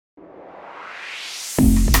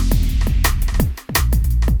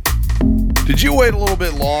Did you wait a little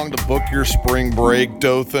bit long to book your spring break,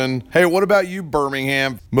 Dothan? Hey, what about you,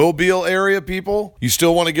 Birmingham, Mobile area people? You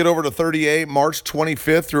still want to get over to 30A March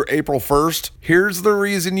 25th through April 1st? Here's the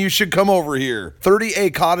reason you should come over here.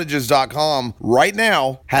 30acottages.com right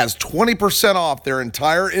now has 20% off their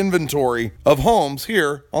entire inventory of homes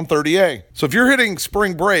here on 30A. So if you're hitting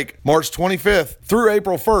spring break March 25th through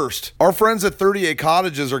April 1st, our friends at 30A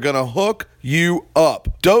Cottages are going to hook you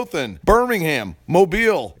up. Dothan, Birmingham,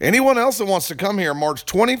 Mobile, anyone else that wants to come here March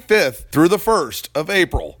 25th through the 1st of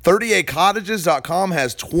April, 30acottages.com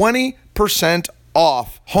has 20%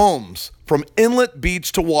 off homes from inlet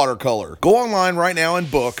beach to watercolor. Go online right now and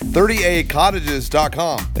book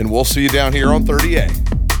 30acottages.com, and we'll see you down here on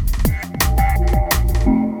 30A.